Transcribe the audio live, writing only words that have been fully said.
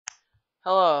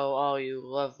Hello, all you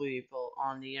lovely people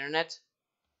on the internet.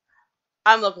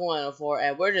 I'm Local104,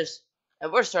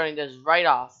 and we're starting this right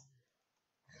off.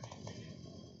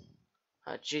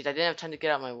 Jeez, I didn't have time to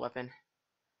get out my weapon.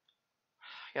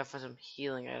 I gotta find some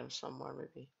healing items somewhere,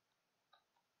 maybe.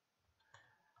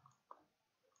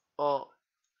 Well,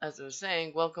 as I was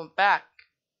saying, welcome back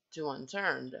to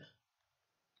Unturned.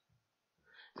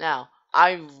 Now,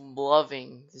 I'm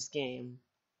loving this game.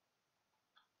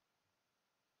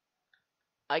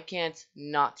 I can't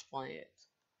not play it.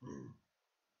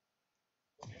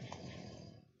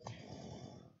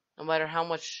 No matter how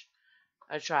much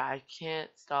I try, I can't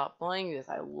stop playing this.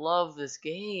 I love this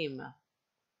game.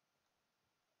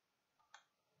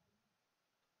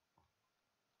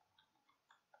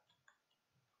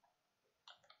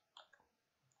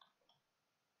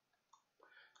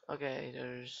 Okay,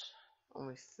 there's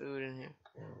only food in here.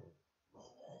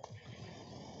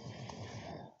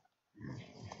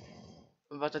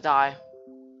 I'm about to die.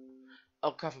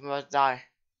 Oh crap, I'm about to die.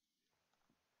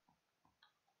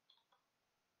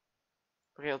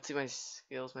 Okay, let's see my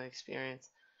skills, my experience.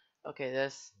 Okay,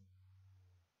 this.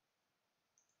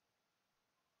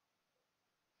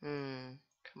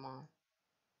 Come on.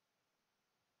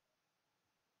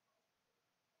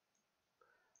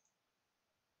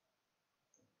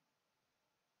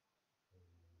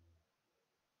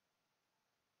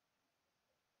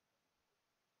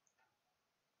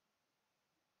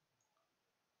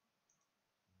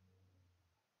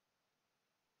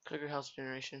 Clicker health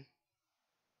generation.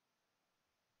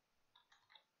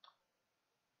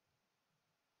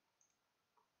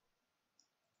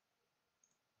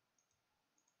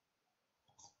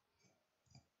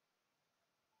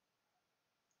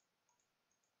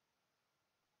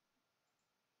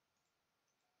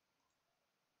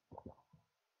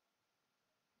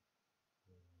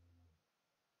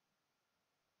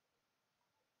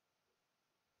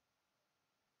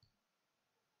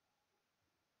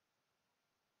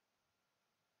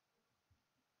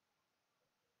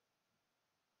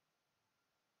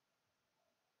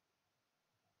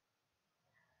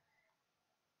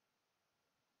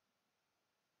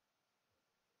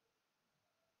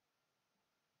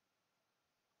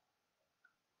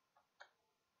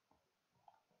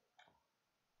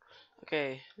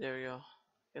 Okay, there we go.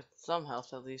 Get some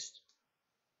health at least.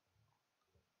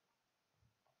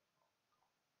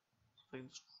 Like,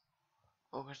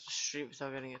 across the street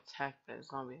without getting attacked by a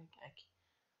zombie.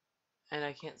 And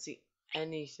I can't see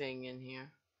anything in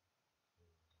here.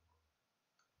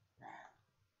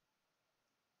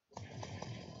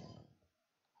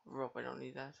 Rope, I don't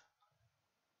need that.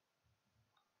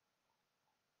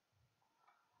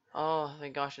 Oh,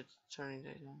 thank gosh, it's turning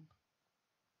daytime.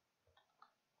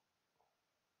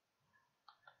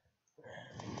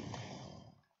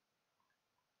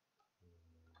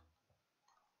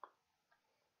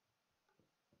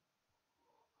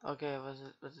 Okay, what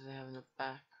does it have in the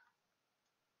back?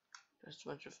 There's a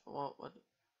bunch of what hold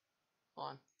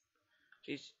on.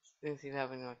 Jeez, things he's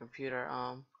having on my computer.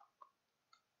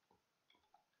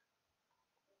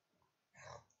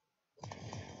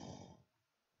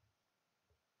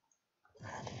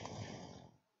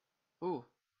 Ooh,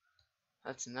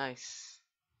 that's nice.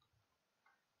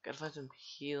 Gotta find some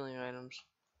healing items.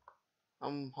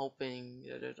 I'm hoping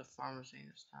that there's a pharmacy in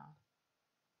this town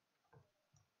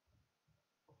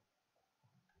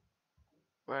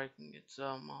where I can get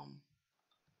some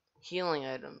healing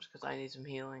items because I need some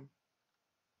healing.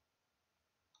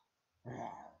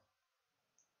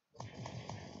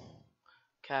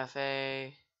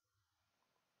 Cafe.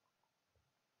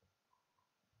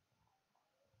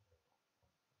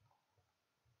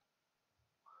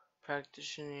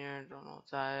 Practitioner, don't know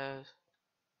what that is.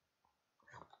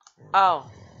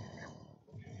 Oh!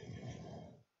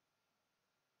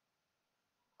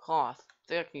 Cloth. I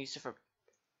think I can use it for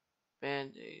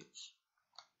band-aids.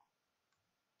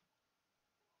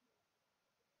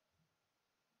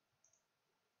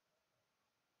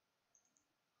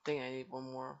 I think I need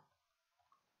one more.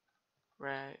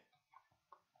 Right.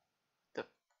 The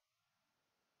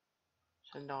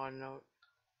 $10 note.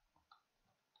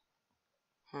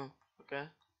 Okay.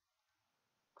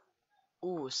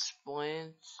 Ooh,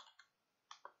 splints.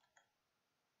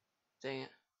 Dang it.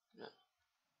 No.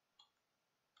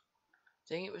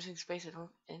 Dang it, missing space. I don't have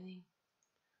any.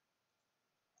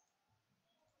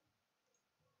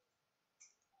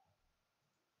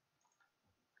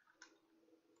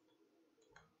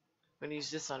 I'm gonna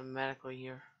use this automatically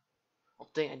here. Oh,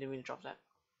 dang, I didn't mean to drop that.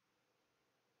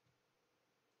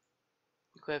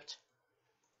 Equipped.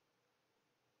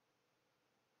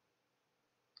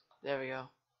 There we go.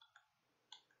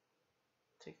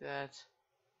 Take that.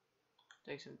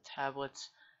 Take some tablets.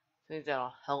 I think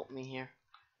that'll help me here.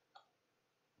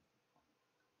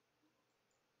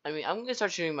 I mean, I'm gonna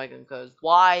start shooting my gun because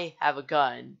why have a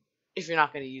gun if you're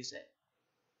not gonna use it?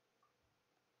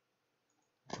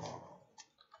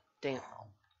 Damn.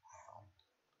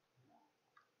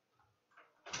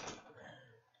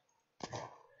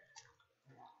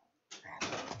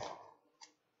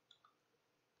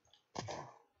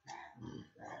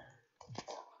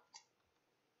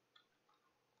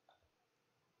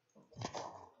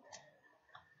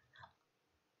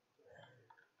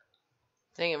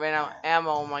 Dang it, ran out of ammo.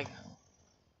 Oh my.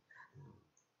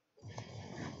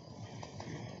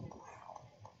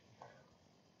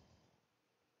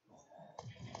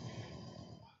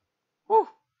 Whew.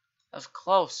 That was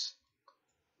close.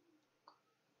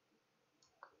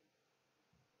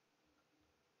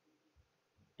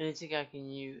 Anything I can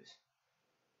use.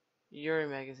 Yuri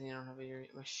magazine. I don't have a Yuri.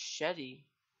 Machete.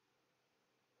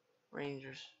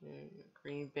 Rangers.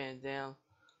 Green band down.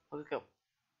 Look up.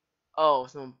 Oh,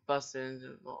 someone busted into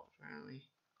the vault apparently.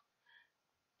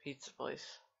 Pizza place.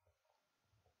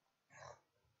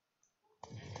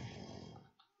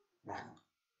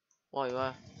 Wait,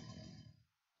 what?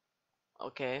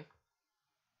 Okay.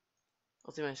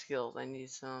 Let's see my skills. I need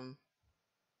some.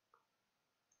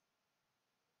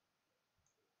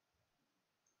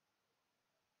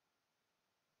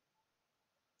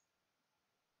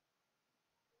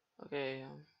 Okay.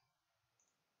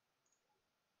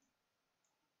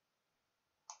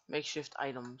 Makeshift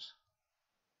items.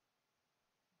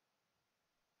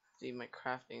 See my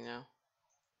crafting now.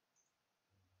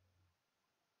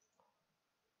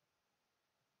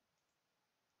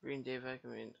 Green day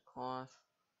vacuum cloth.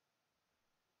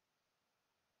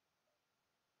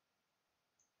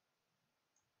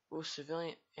 Ooh,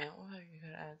 civilian ammo. I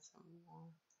could add some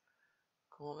more.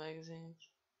 Cool magazines.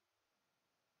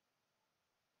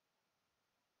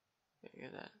 Okay,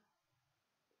 get that.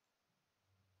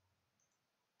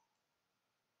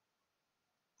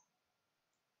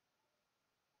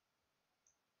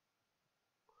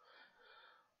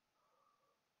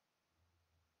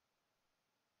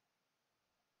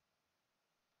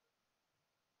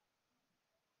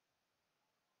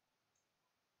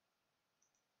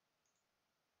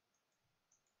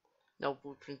 No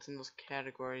blueprints in those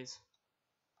categories.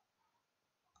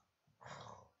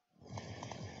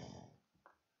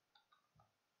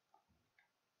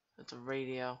 That's a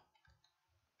radio.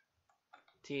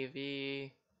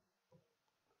 TV.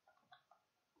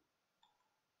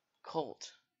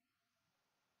 Colt.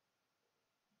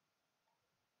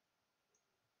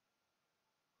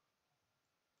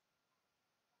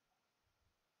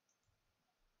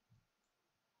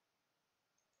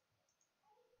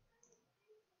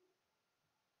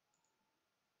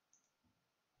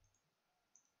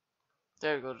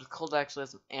 There we go. The Colt actually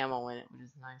has some ammo in it, which is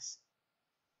nice.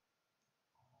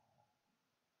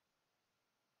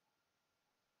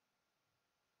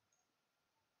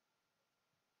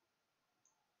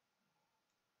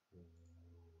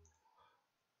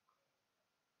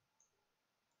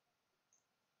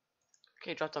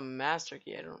 Okay, dropped a master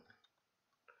key. I don't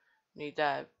need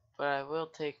that, but I will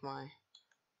take my.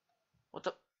 What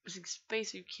the? Missing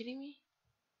space? Are you kidding me?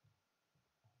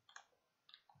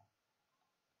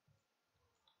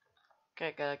 Okay,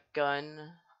 I got a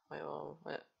gun. Wait, well,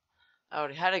 what? I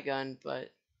already had a gun,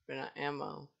 but ran out of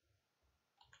ammo.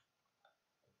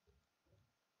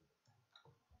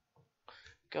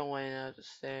 Going up the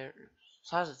stairs. This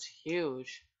house is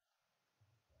huge.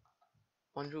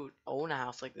 Wonder who would own a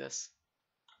house like this.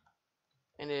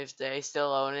 And if they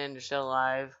still own it and they're still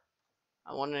alive,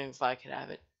 I'm wondering if I could have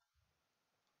it.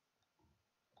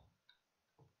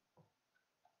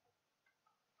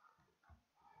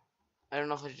 I don't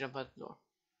know if I should jump out the door.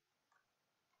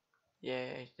 Yeah,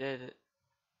 I did it.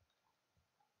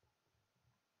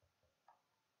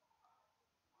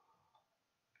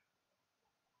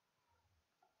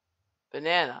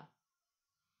 Banana.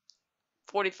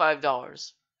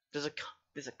 $45.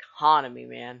 This economy,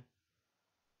 man.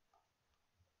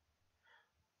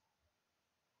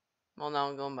 Well, now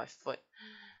I'm going by foot.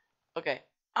 Okay,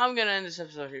 I'm gonna end this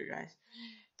episode here, guys.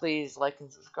 Please like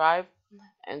and subscribe.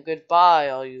 And goodbye,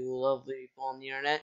 all you lovely people on the internet.